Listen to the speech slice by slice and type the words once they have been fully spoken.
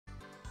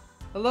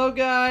Hello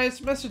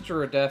guys,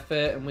 Messenger of Death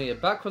here, and we are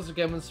back once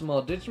again with some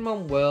more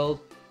Digimon World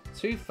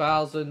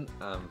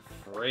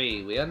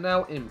 2003. We are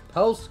now in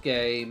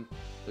post-game.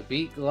 We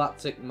beat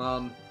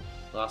Galacticmon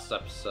last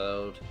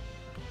episode.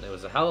 And it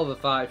was a hell of a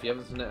fight. If you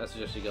haven't seen it, I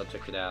suggest you go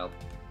check it out.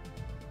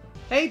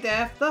 Hey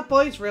Death, that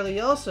boy's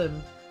really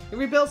awesome. He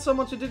rebuilt so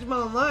much of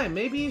Digimon Online.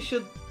 Maybe you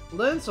should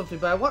learn something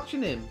by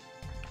watching him.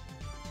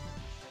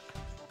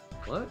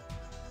 What?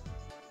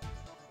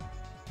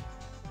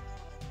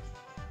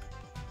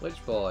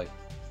 Which boy?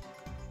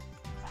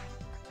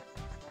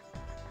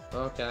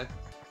 Okay.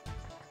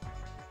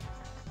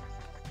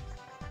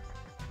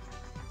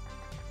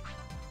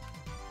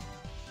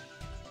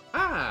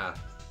 Ah!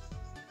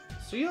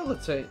 So you're the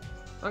team...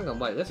 Hang on,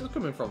 wait, this is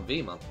coming from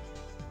V-Man.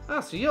 Ah,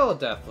 so you're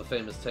Death, the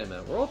famous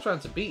tamer. We're all trying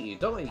to beat you,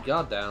 don't let your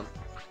guard down.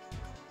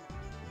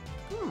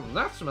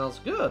 That smells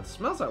good.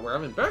 Smells like we're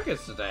having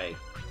burgers today.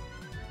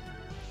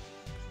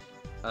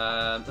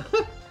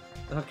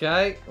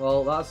 Okay,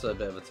 well that's a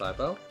bit of a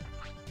typo.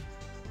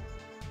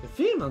 If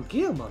V-Man,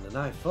 Guilmon and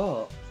I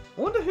fought,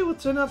 I wonder who would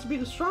turn out to be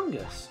the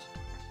strongest.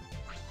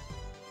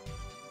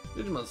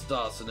 Digimon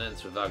starts and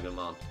ends with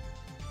Agumon.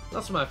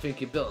 That's my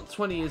thinking built on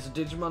 20 years of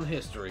Digimon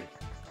history.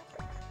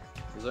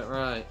 Is that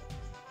right?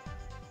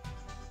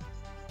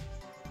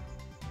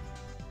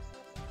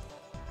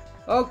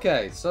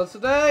 Okay, so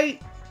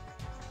today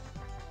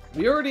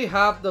we already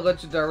have the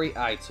legendary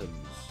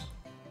items.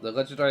 The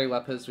legendary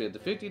weapons, we have the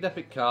 15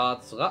 epic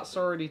cards, so that's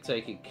already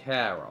taken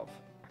care of.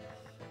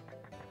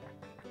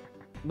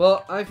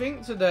 But I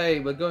think today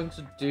we're going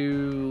to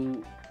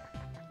do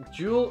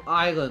Jewel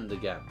Island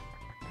again.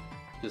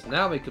 Because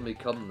now we can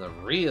become the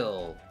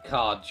real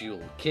Card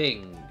Jewel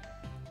King.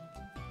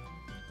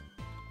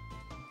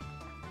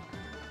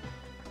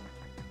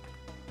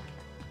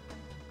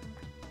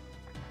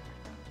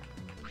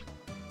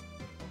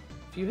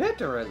 If you head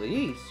directly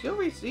east, you'll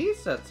reach the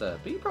East Center,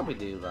 but you probably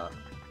do that.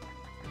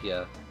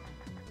 Yeah,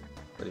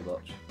 pretty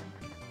much.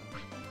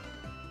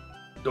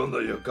 Don't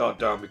let your guard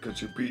down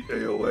because you beat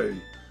AOA.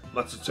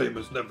 Master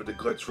Tamers never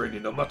neglect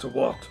training, no matter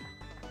what.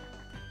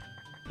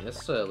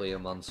 Yes, sir,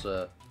 Leomon,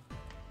 sir.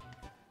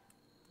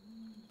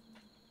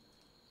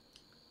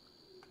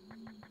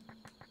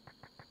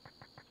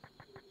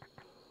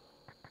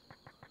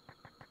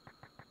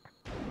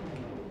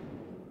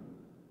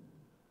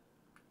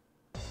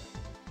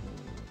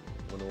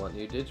 Wonder what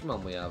new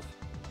Digimon we have.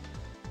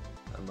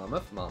 A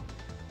Mammothmon.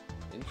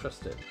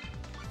 Interesting.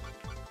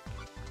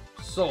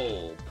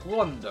 Soul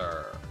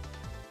Plunder.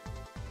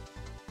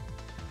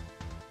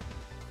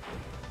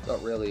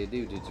 Not really a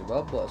new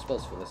Digimon, but I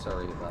suppose for this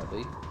area it might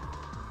be.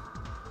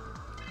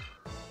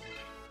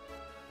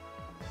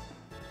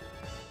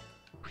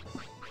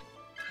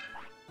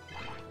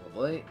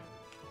 Lovely.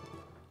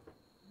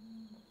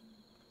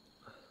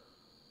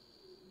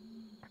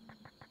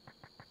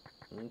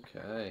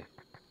 Okay.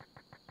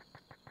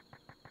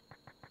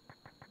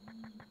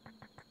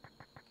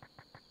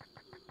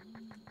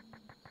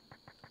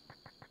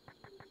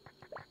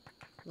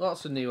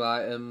 Lots of new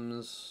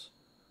items.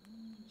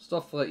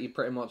 Stuff that you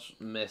pretty much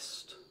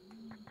missed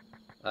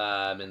in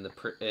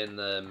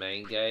the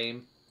main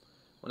game.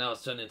 When I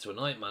was turned into a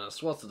nightmare, I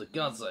swore to the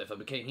gods that if I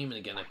became human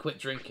again, I'd quit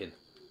drinking.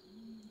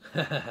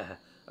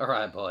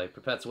 Alright, boy.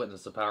 Prepare to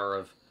witness the power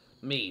of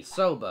me,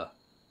 sober.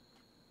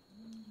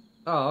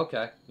 Oh,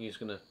 okay. You're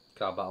just gonna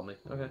card battle me.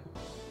 Okay.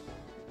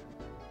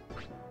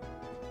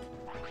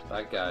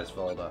 Bad guys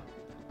folder.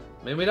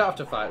 I mean, we don't have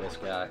to fight this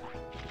guy.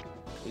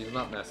 He's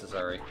not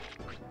necessary.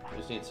 We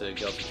just need to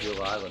go to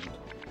Jewel Island.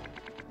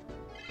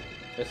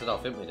 At least I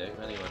don't think we do,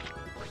 anyway.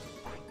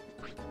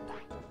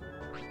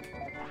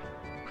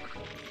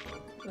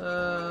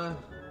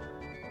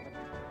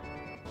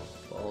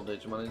 Put all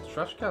Digimon into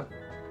trash can.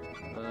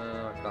 I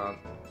can't.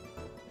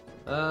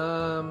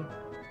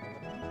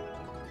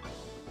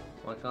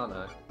 Why can't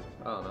I?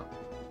 I don't know.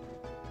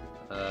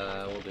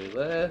 We'll do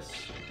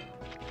this.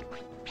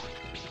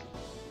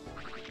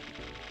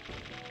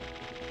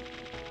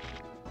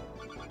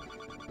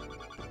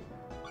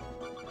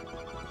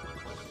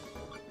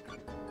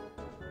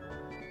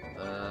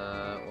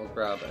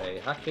 Grab a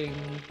hacking.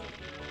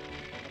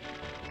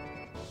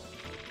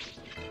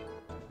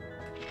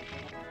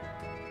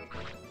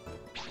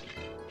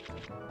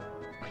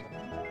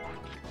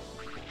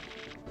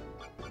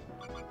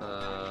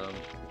 I'll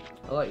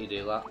let you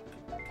do that.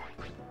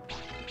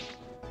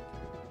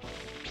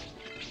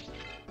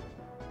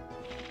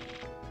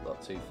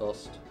 Not too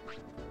fussed.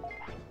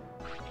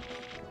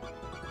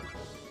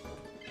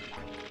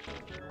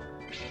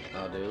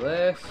 I'll do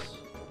this.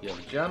 You have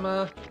a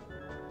jammer.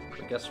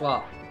 But guess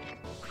what?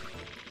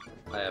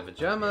 I have a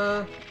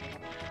jammer.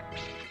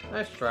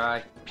 Nice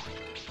try.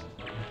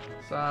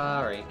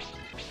 Sorry.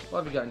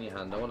 What have you got in your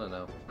hand? I want to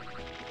know.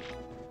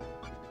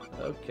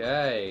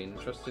 Okay,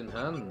 interesting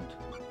hand.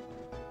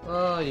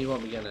 Oh, you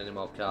won't be getting any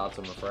more cards,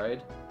 I'm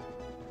afraid.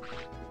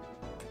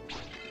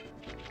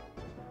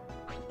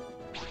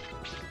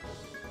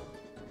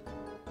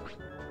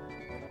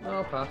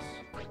 I'll pass.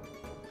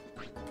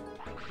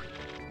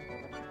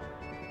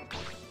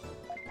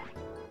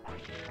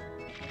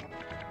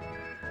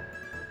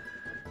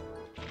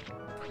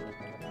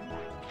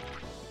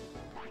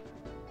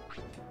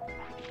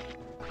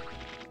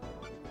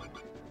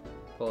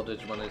 Poor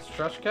Digimon is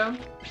trash can.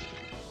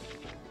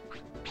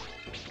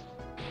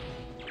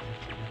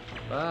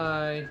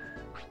 Bye.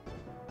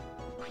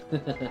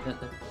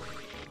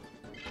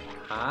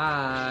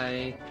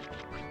 Hi.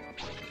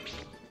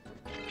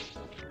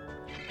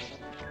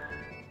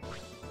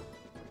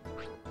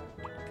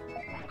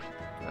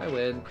 I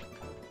win.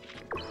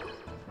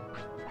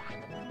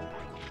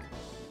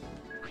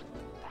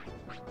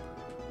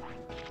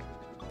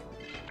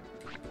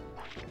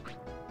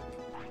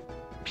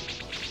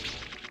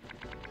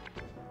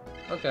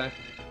 Okay.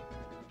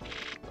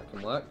 That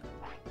can work.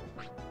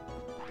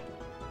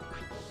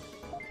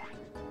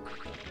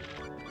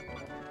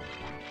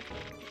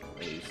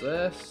 Use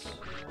this.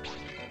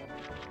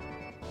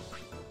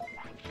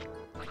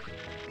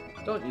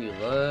 Don't you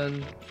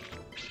learn?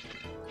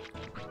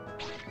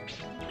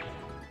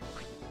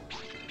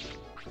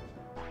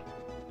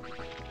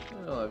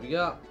 Oh, what have you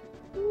got?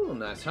 Ooh,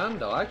 nice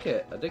hand. I like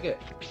it. I dig it.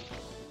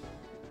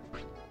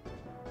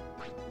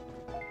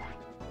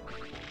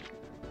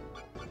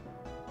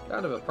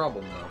 Kind of a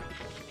problem though.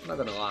 I'm not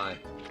gonna lie.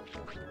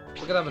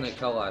 If we could have an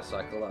Ecoli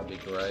cycle, that'd be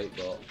great,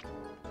 but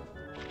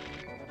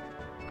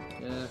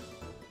yeah.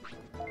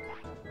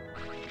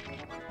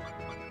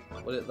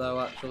 Would it though,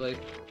 actually?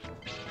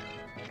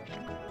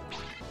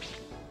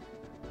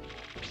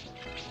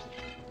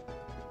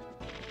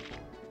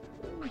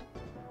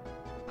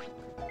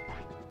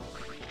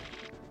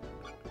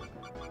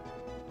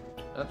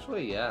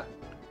 Actually, yeah.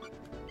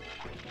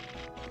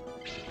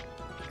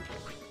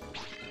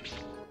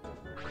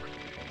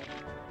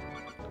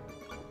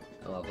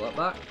 I'll have that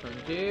back,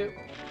 thank you.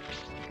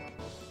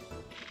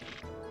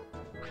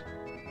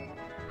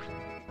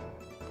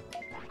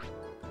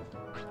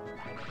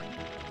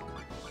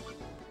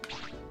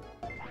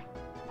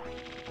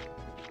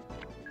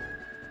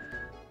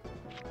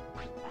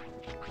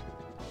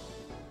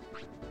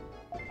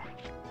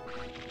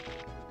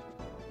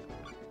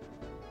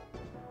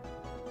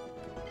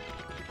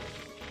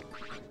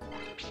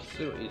 Let's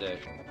see what you do.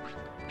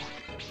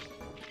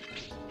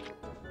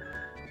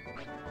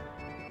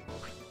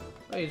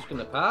 Oh, you're just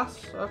gonna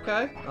pass?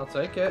 Okay, I'll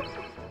take it.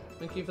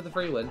 Thank you for the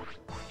free win.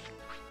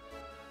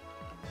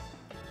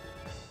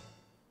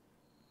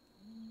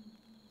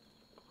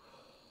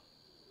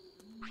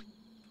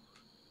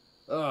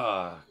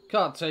 Ah,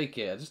 can't take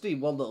it. I just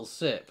need one little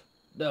sip.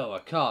 No, I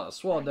can't. I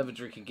swore I'd never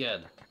drink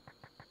again.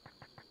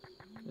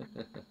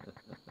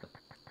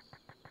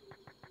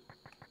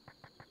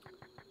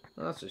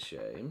 That's a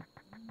shame.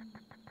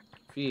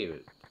 For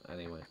you,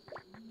 anyway.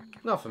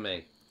 Not for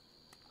me.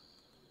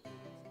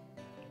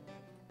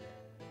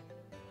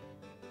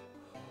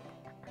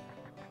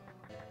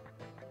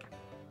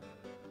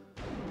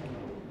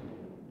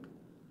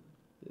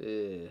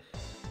 Ugh.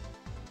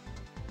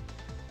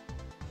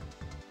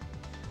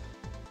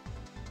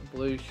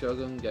 Blue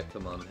Shogun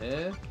Gekomon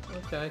here.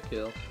 Okay,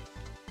 cool.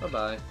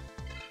 Bye-bye.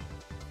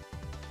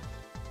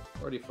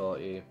 Already fought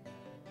you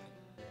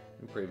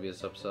in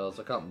previous episodes.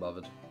 I can't be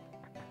bothered.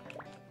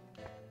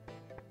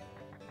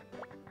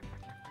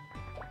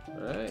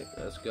 Alright,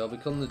 let's go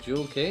become the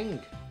Jewel King.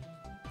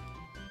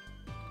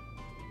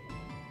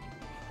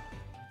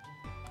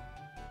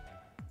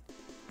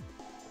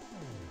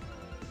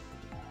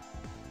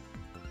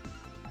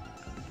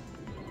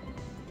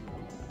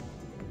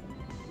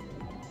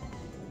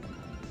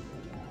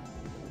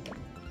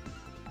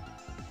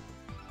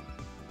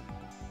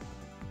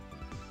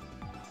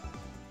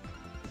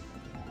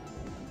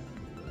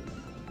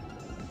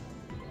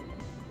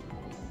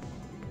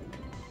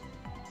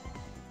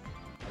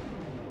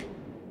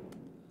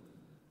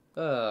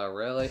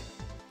 Really?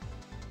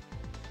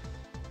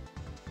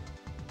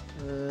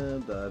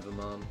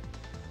 Digimon.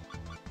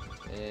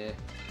 Eh.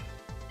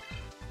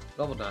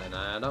 Level 99,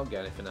 I don't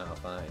get anything out of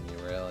fighting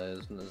you,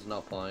 really. There's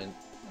no point.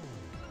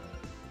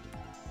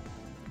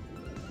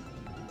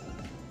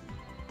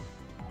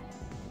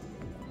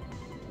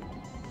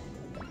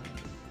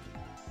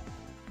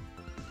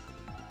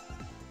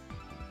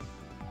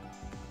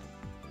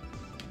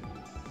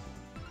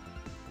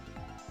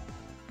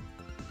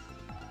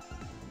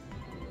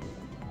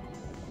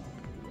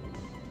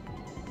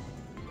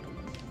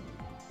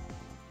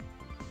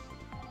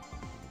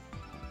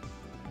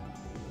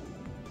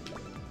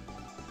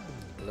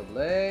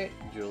 Lovely.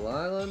 Jewel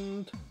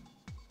Island.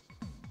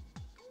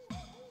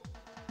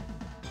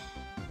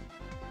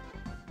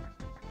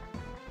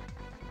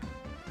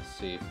 Let's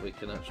see if we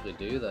can actually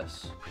do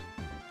this.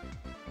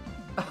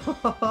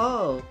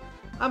 Oh,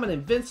 I'm an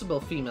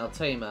invincible female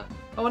tamer.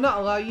 I will not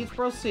allow you to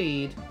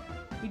proceed.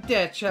 You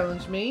dare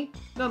challenge me?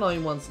 Not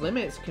knowing one's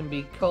limits can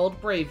be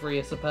called bravery,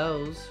 I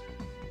suppose.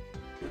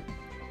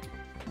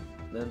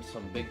 Then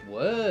some big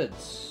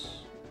words.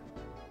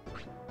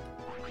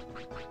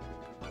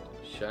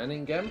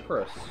 Shining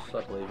Empress. I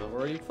believe I've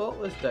already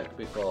fought this deck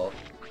before.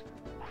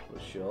 For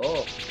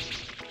sure.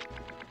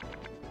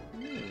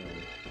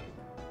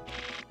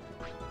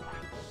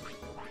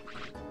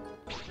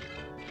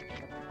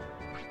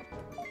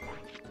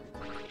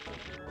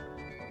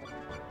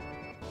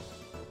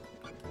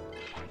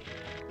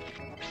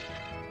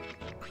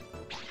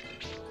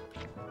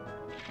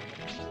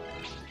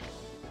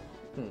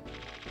 Hmm.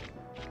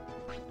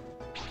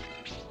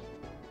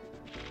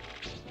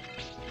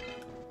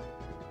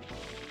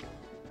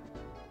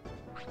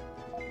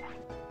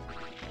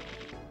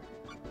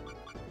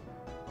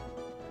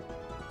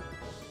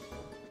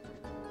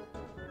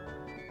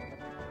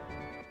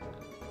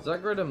 Does that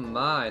get rid of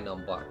mine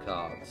on black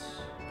cards?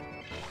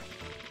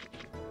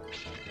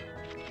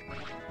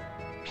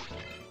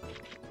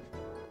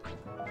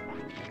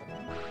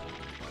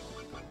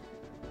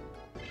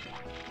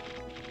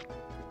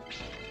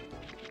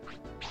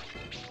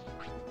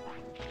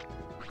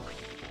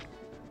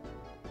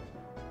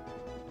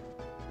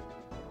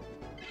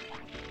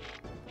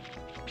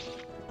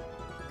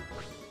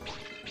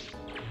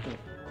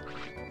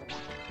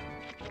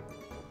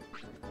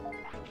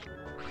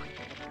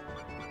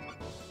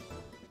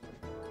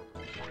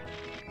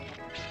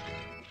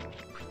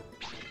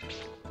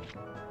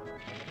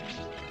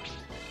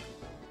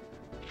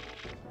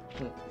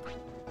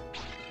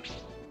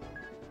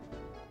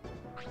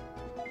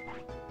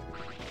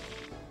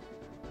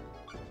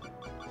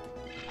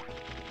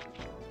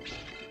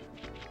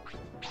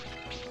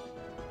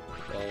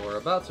 Well, we're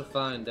about to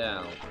find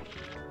out.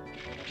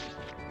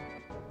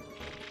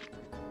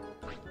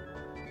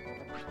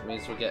 It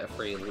means we'll get a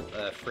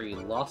free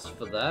loss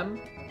for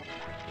them.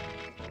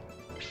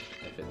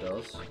 If it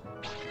does.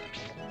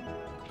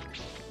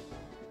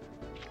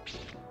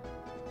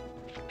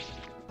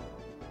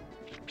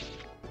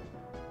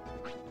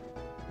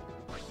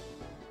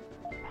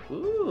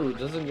 Ooh,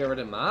 doesn't get rid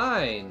of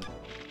mine.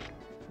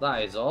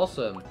 That is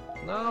awesome.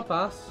 No, I'll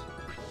pass.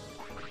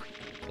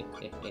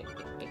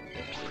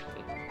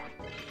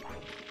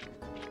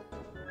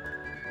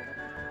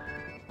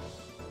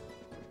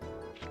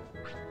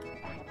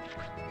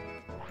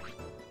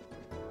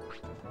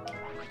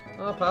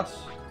 I'll pass.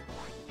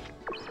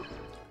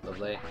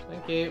 Lovely.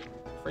 Thank you.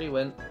 Free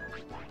win.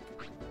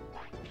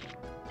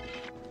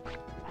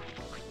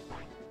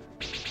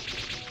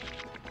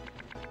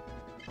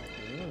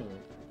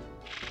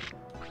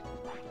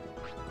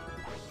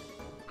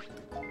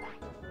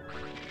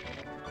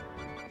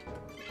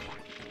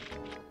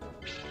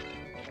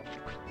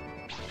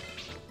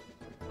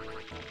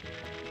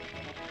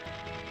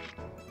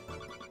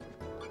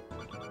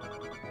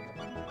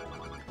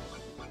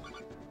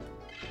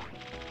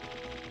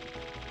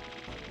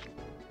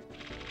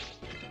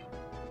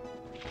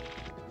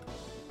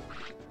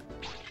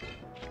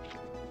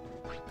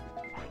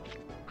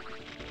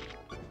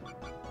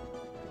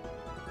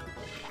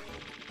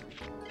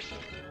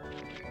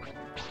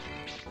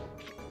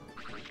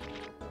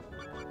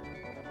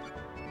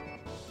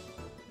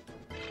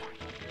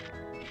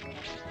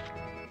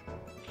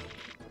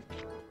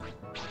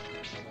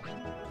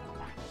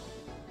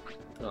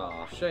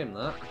 Oh, shame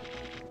that.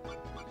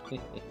 You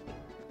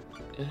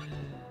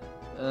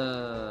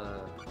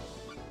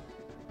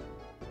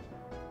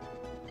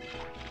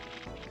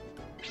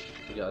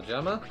got a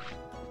jammer?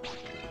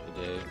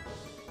 You do.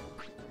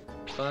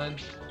 Fine.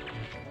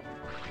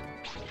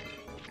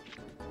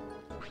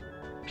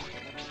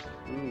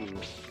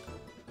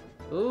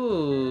 Ooh.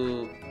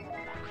 Ooh.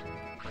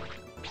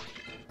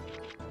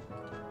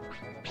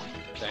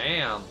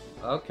 Damn.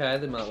 Okay,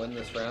 they might win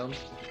this round.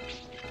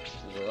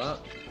 Because of that.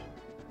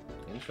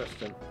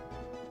 Interesting.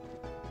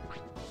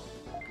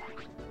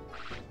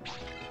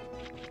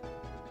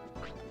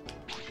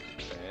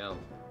 Damn.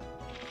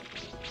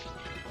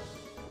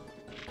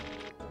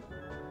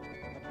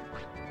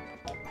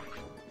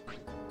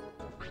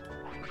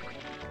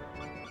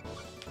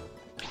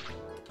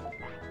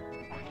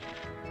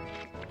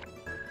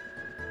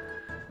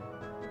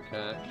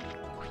 Okay.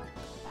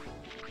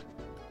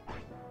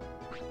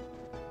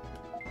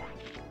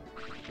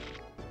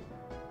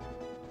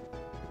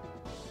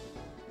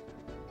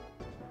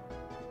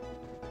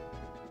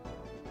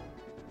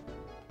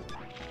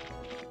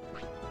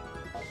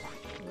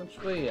 Which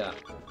way at?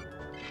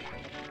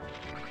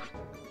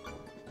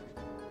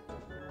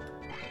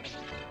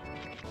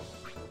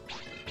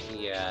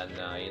 Yeah,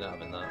 no, you're not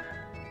having that.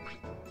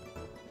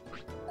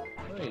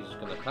 Oh, you're just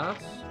gonna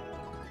pass?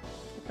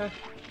 Okay.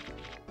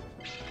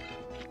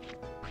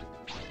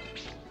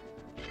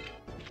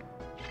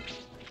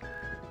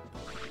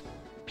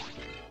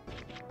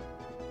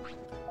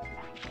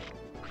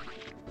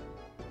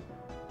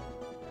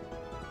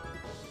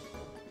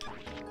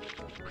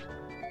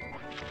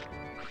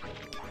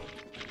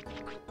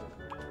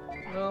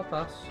 No, I'll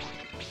pass.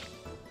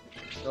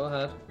 Go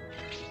ahead.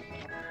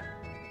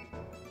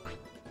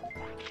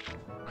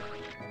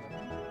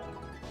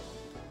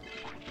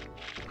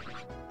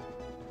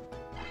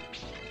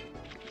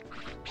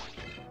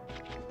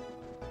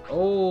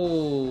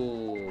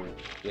 Oh,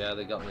 yeah,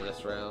 they got me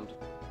this round.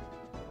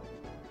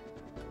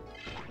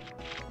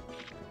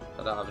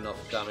 I don't have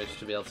enough damage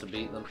to be able to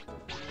beat them.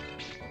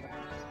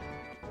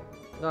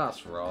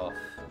 That's rough.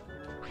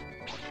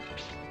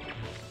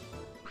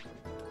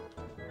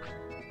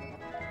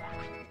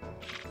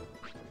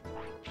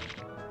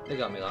 They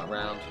got me that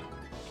round.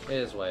 It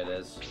is what it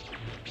is.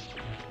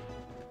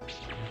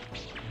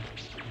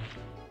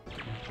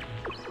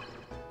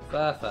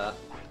 Fair, fair.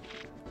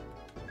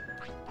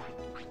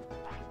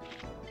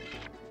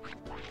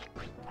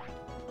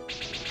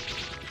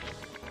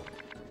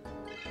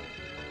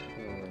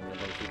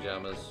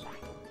 pajamas.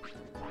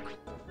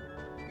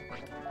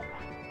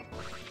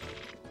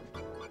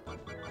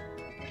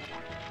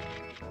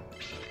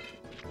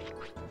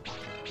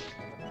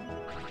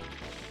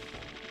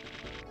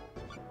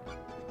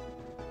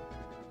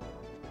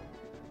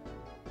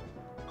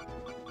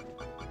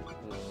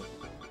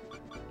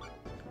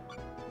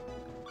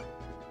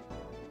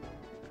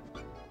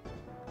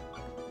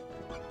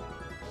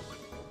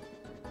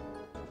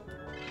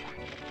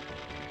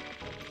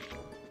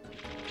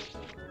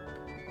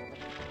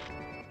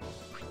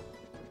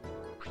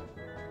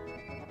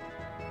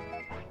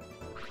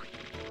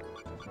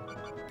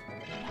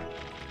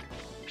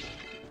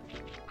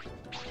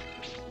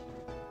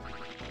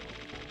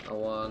 I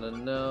wanna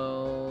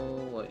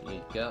know what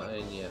you got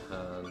in your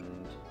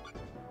hand.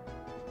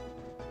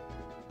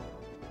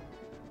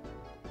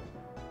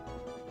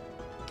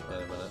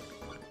 Wait a minute.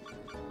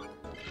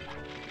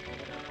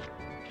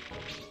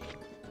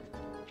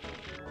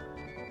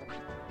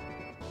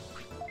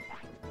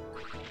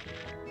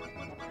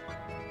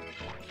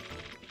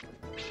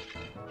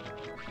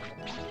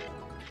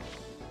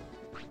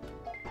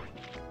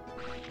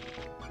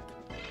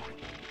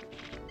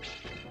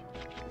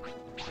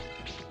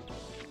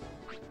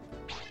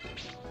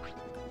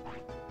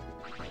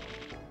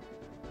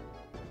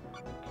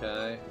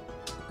 Okay.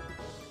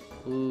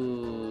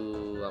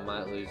 Ooh, I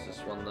might lose this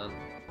one then.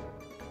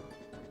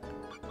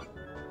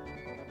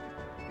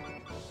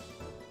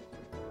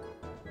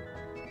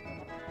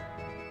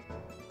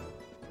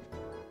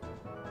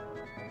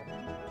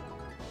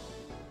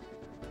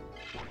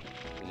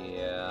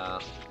 Yeah.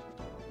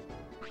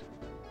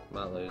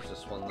 Might lose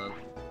this one then.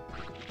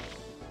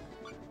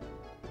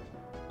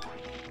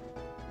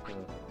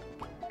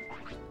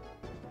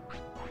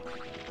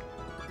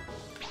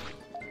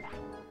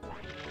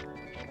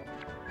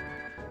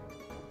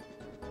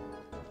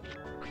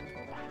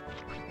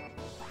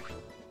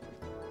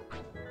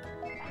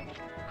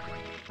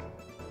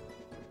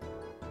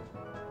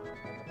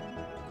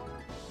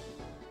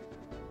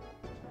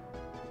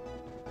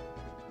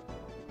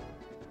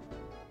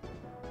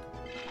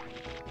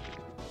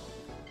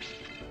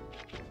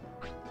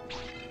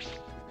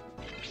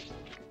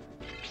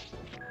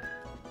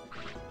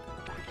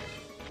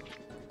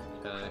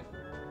 Okay.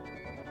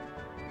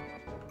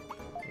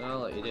 No, I'll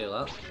let you do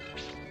that.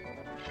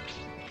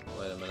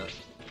 Wait a minute.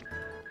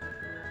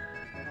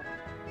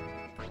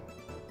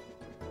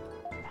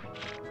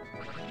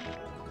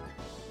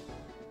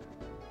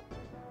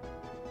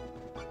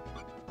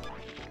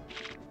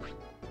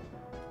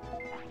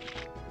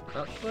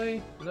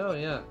 Actually, no,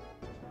 yeah.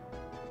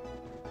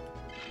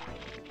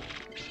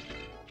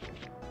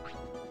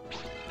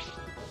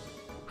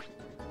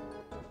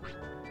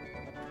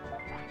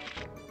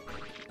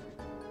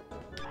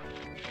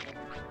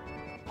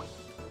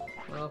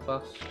 I'll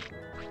pass.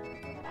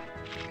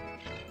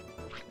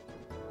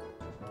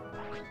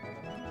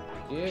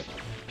 Thank you.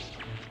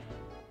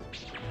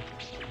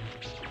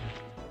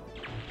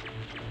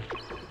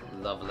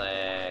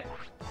 Lovely.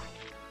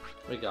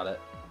 We got it.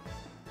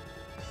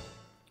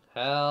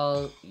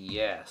 Hell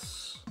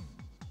yes.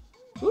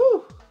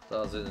 Woo! That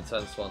was an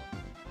intense one.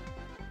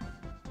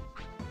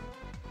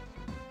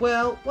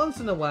 Well, once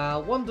in a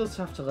while, one does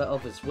have to let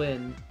others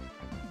win.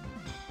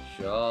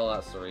 Sure,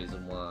 that's the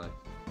reason why.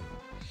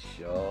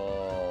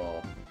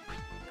 Sure.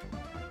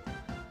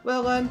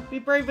 Well then, be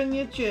brave in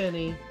your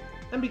journey,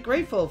 and be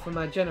grateful for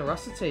my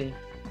generosity.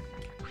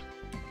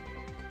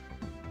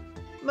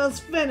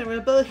 Most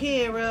venerable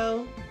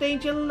hero,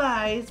 danger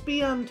lies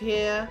beyond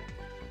here.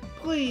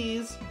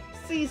 Please,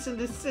 cease and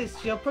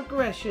desist your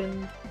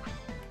progression.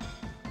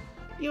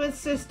 You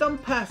insist on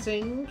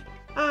passing.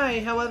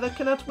 I, however,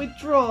 cannot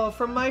withdraw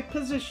from my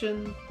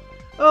position.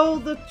 Oh,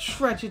 the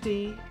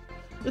tragedy.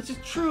 This is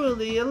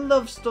truly a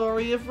love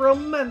story of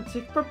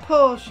romantic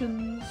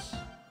proportions.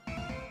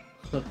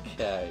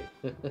 Okay.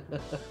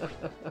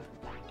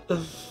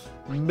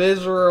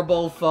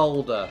 Miserable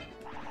folder.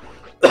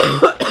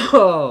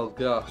 Oh,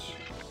 gosh.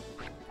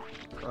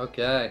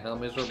 Okay, how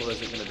miserable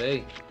is it going to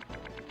be?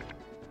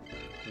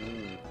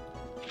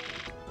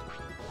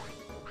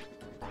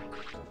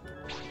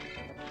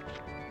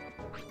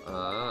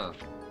 Ah.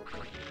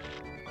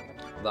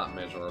 That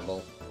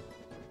miserable.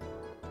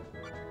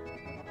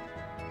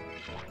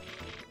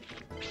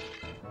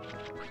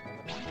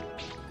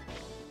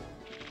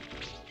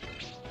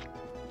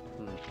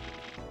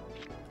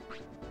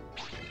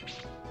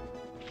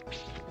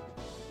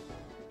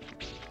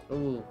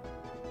 Ooh.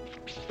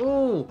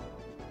 Ooh!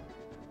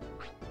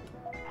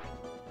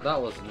 That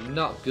was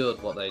not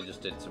good what they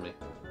just did to me.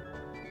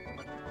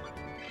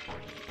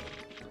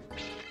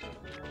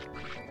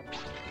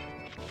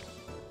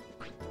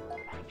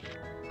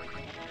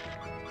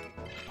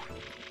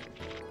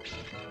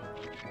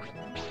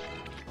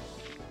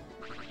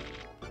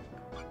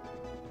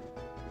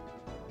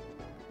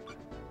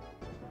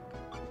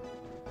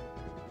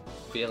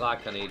 Feel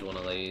like I need one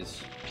of these.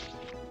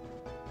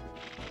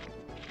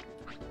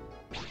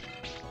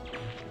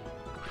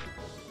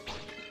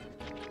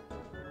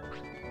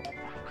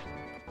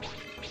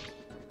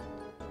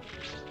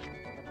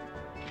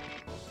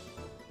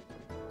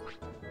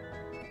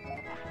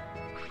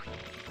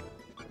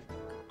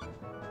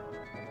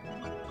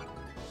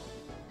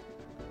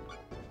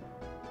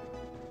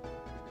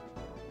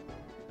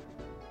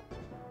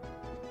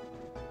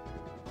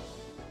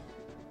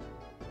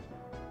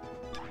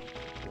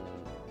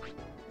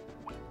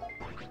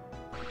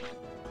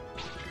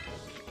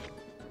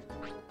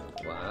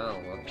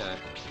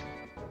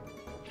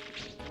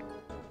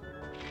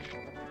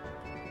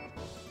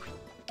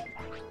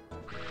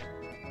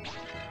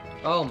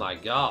 Oh my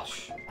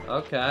gosh.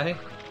 Okay.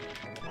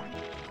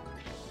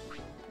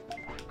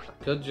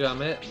 I could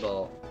jam it,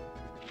 but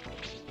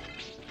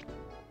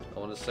I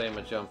want to save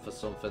my jump for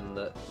something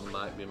that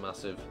might be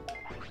massive.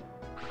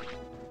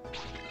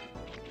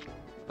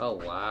 Oh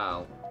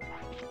wow.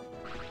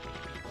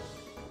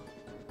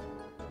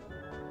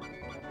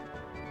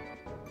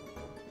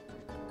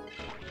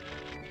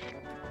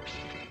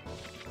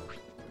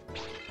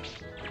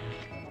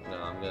 No,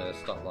 I'm gonna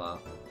stop that.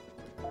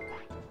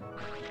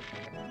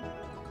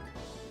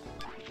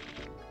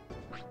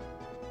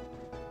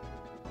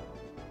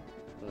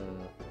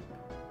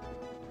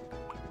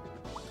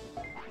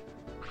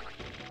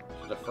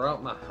 Should I throw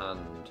out my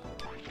hand?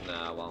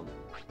 Nah, I won't.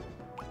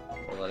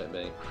 We'll let it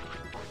be.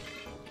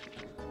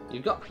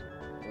 You've got...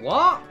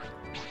 What?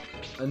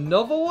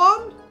 Another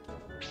one?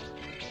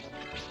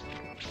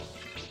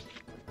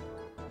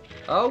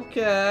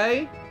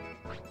 Okay.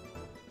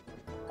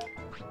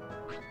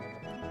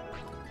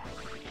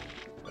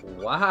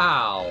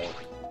 Wow.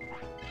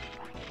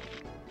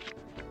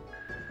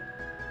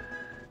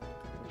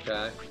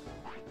 Okay.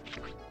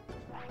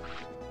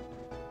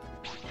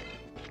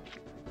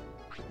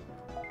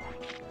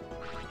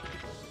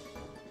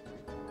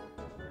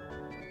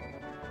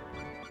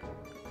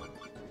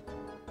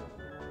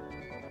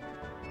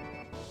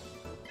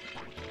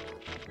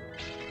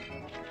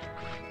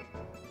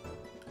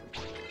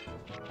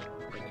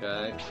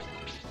 Okay.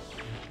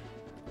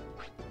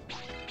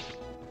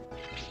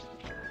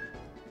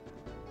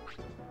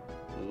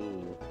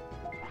 Ooh.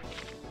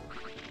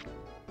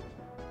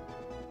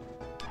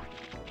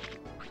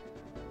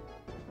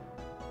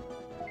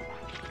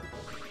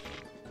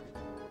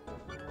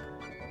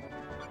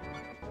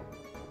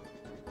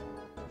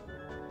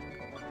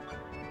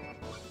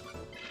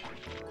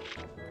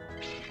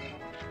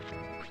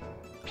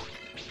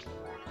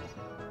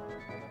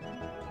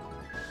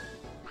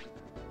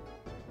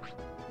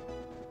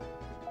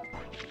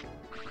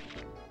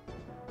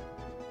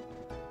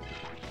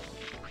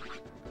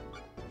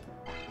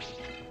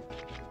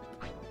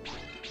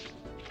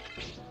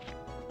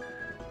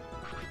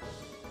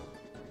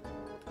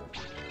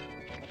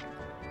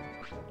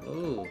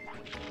 Ooh.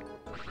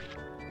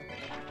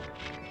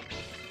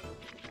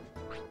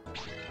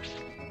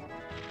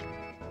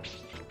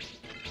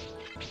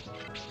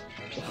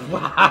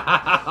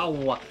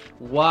 Wow.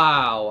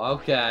 Wow.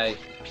 Okay.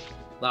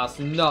 That's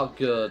not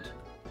good.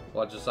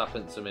 What just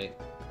happened to me?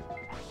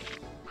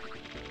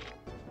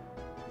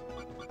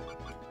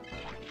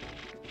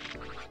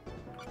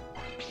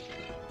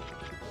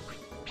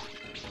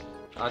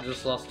 I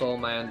just lost all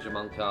my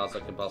Digimon cards I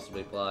could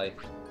possibly play.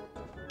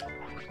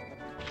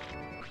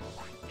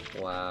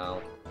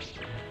 Wow.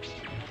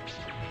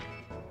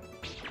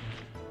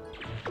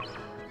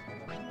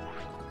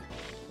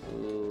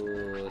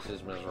 Ooh, this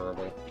is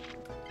miserable.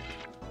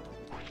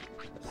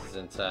 This is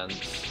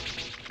intense.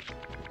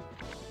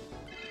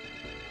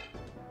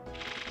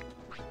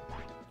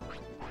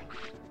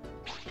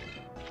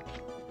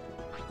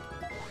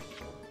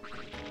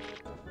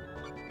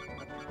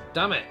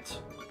 Damn it!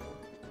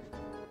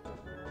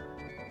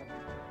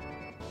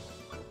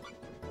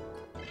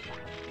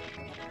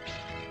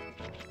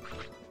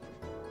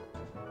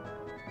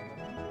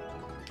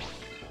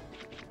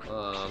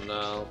 Oh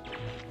no.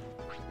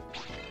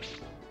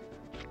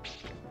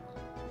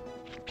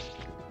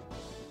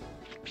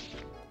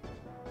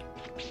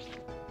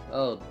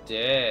 Oh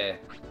dear.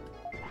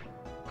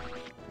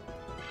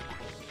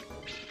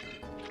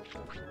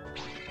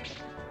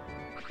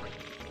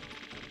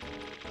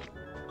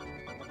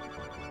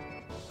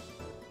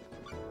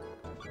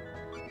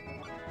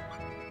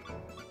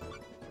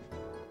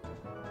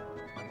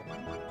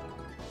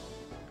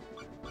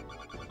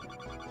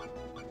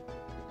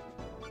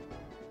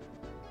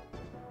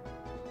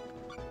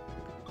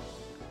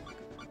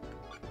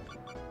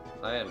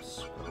 I am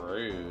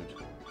screwed.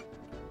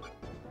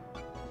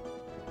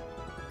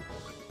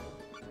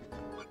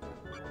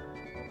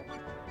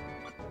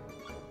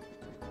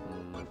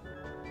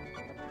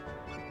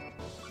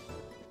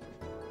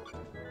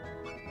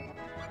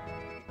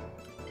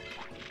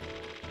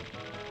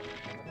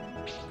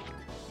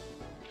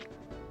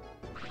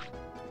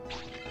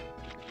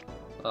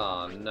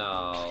 Oh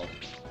no.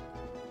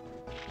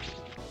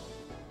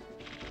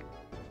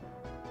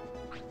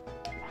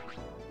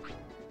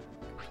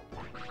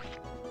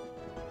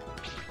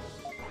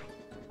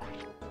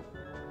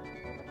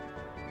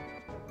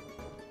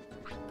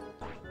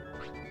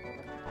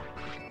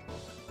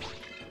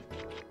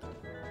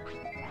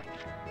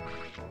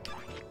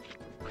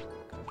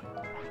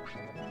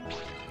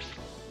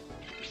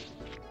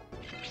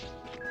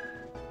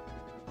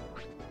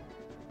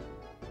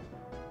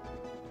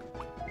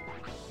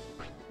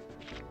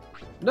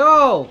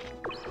 No!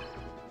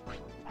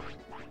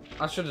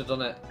 I should have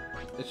done it.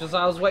 It's just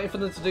I was waiting for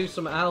them to do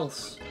something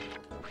else.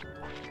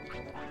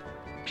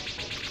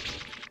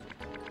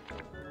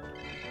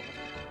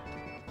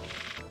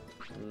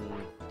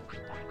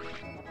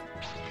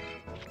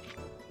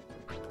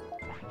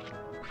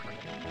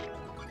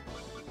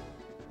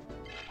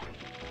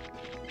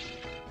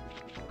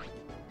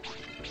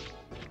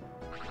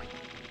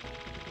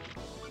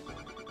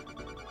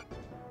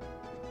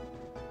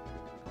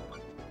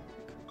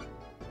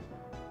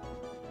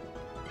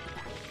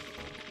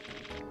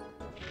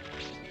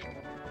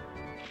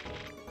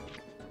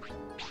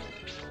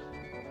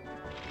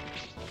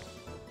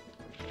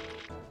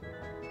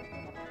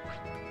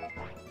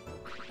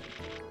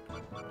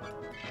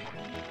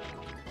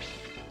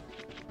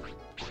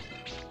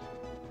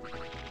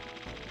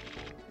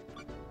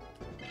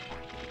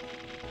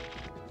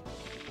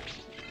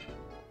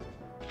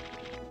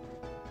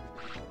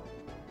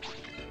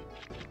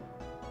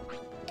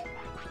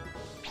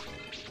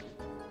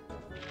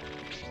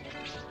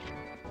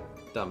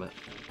 Damn it.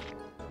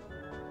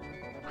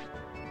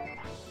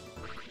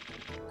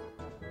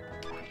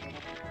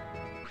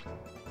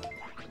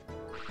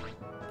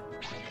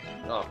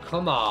 Oh,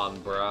 come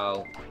on,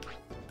 bro.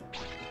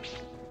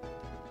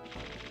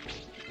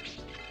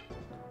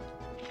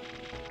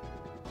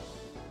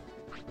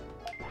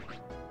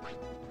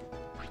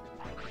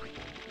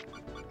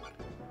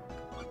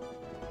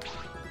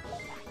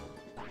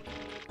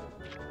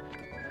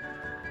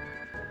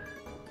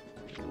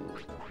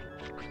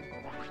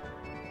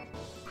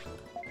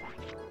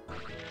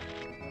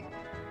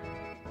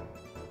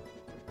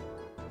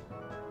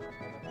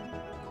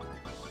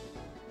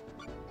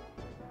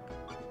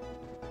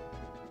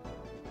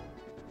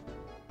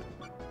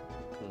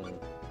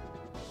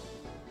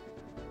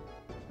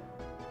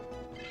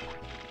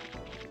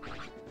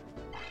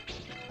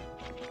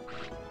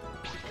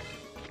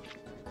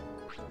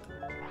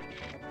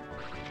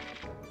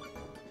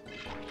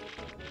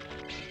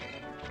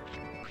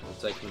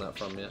 Taking that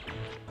from you.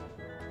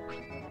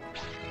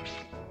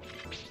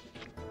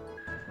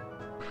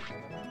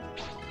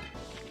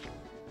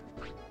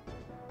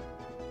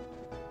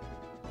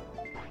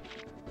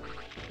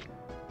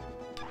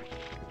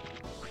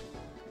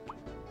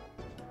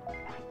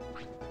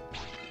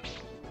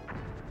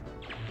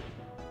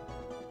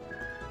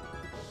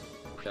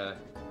 Okay.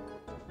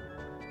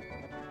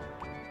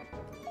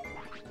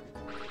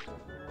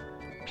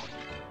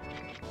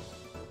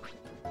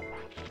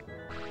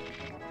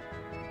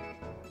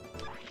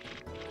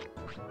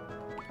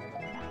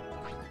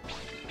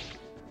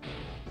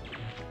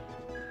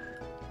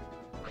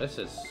 This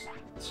is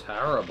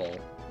terrible.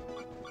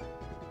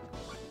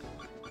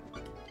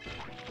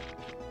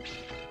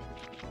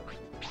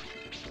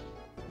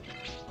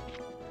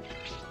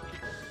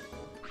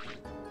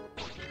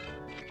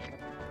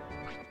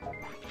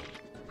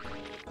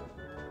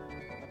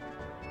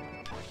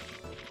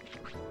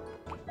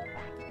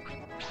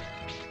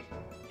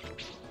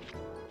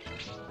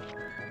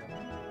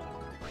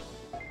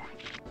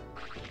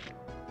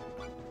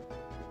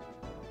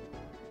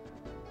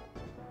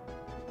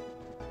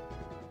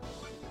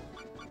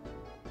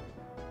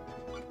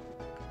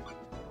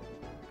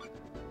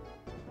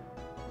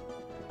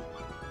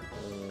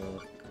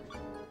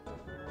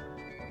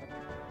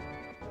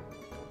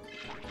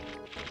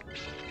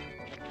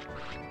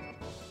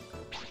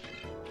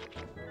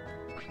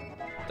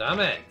 Damn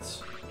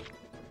it!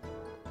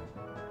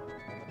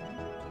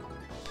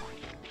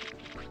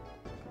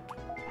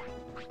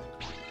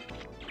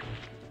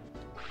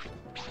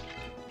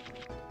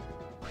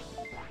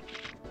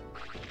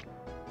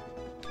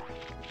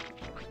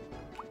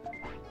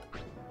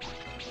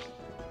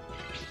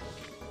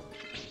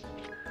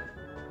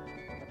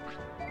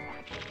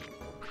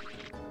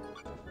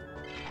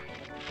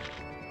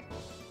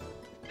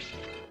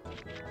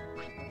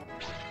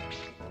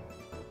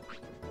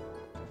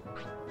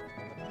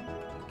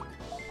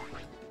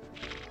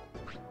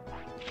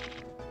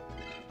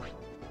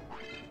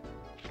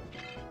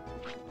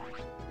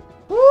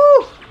 Woo!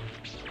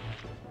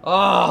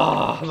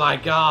 Oh my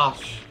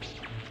gosh.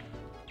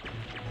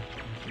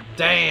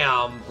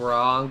 Damn,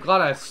 bro. I'm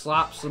glad I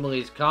slapped some of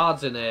these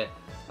cards in it.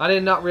 I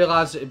did not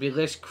realize it'd be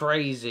this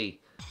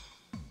crazy.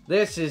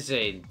 This is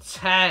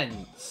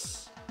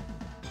intense.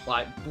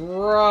 Like,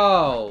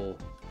 bro.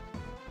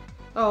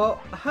 Oh,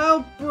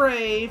 how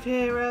brave,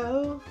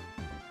 hero.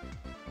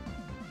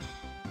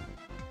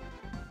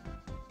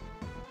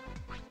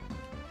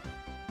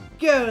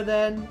 Go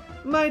then,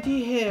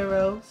 mighty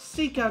hero,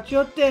 seek out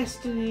your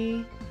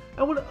destiny.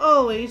 I will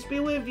always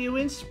be with you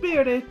in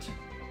spirit.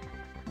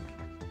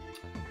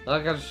 I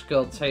like I just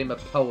got tame a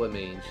poem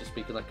and she's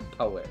speaking like a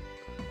poet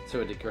to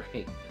a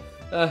degree.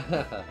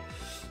 But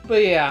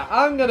yeah,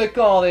 I'm gonna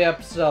call the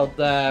episode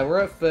there.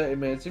 We're at 30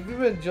 minutes. If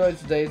you've enjoyed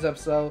today's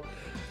episode,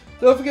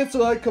 don't forget to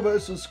like, comment,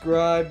 and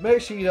subscribe. Make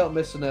sure you don't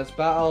miss the next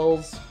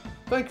battles.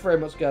 Thank you very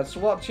much, guys,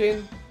 for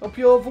watching. Hope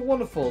you all have a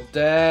wonderful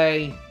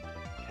day.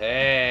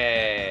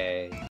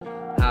 Hey,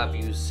 have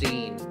you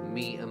seen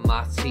me and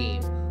my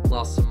team?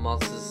 Lots of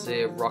monsters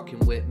here rocking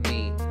with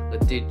me. The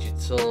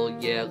digital,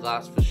 yeah,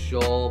 that's for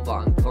sure. But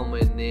I'm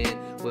coming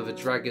in with a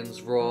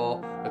dragon's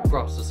roar.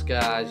 Across the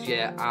skies,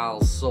 yeah,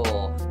 I'll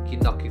soar.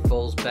 Keep knocking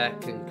foes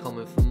back and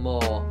coming for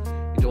more.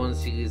 You don't want to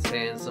see his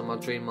hands on my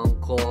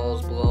Digimon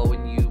claws,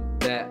 blowing you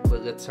back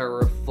with a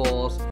terror force.